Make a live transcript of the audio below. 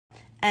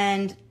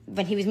And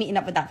when he was meeting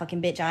up with that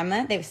fucking bitch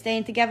Aima, they were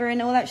staying together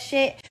and all that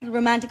shit.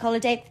 Romantic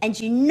holiday. And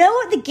you know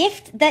what the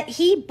gift that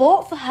he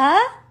bought for her?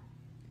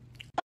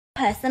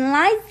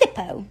 Personalized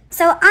Zippo.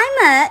 So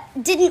Aima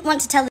didn't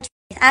want to tell the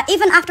truth,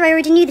 even after I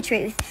already knew the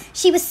truth.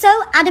 She was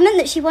so adamant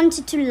that she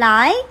wanted to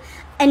lie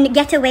and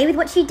get away with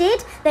what she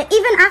did, that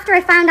even after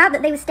I found out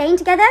that they were staying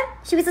together,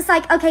 she was just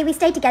like, okay, we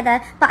stayed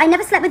together, but I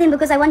never slept with him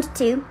because I wanted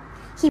to.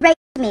 He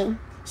raped me.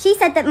 She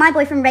said that my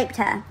boyfriend raped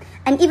her.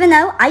 And even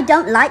though I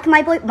don't like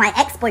my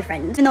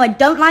ex-boyfriend, even though I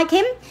don't like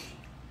him,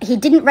 he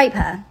didn't rape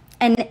her.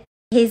 And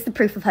here's the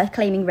proof of her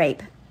claiming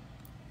rape.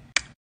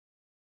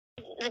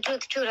 The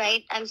truth too,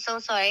 right? I'm so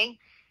sorry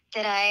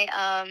that I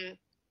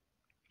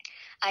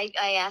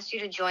asked you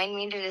to join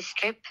me to this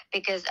trip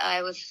because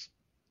I was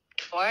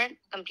torn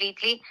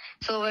completely.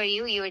 So were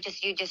you. You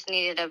just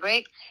needed a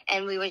break,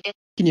 and we were just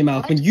in your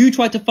mouth when you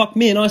tried to fuck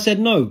me and I said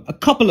no a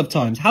couple of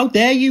times. How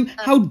dare you?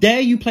 How dare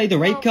you play the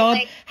rape card?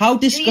 Like, how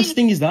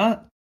disgusting is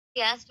that?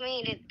 You asked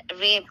me to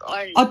rape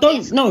or... I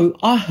don't know.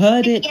 I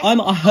heard it. I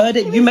heard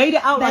it. You made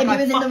it out like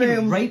I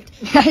fucking raped.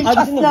 I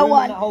was in the room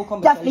in that whole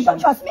conversation. Definitely don't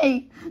trust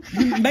me.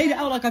 You made it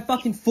out like I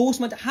fucking forced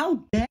my... How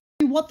dare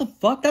you? What the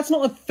fuck? That's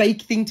not a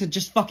fake thing to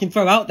just fucking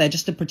throw out there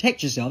just to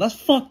protect yourself. That's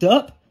fucked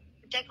up.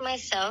 Protect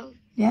myself.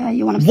 Yeah,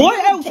 you want to... Why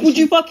else would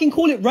you fucking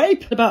call it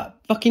rape? About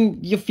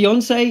fucking your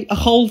fiance? A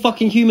whole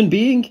fucking human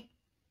being?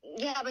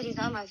 Yeah, but he's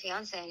not my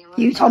fiance anymore.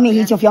 You told me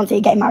he's your fiance,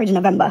 you're getting married in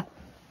November.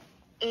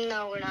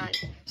 No, we're not.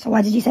 So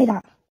why did you say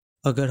that?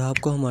 अगर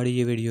आपको हमारी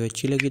ये video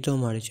अच्छी लगी तो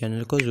हमारे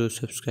channel को ज़रूर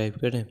सब्सक्राइब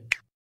करें।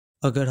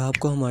 अगर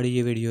आपको हमारी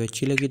ये वीडियो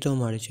अच्छी लगी तो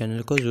हमारे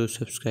चैनल को ज़रूर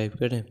सब्सक्राइब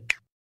करें।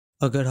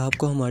 अगर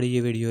आपको हमारी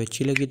ये वीडियो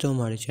अच्छी लगी तो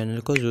हमारे चैनल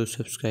को ज़रूर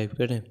सब्सक्राइब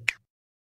करें।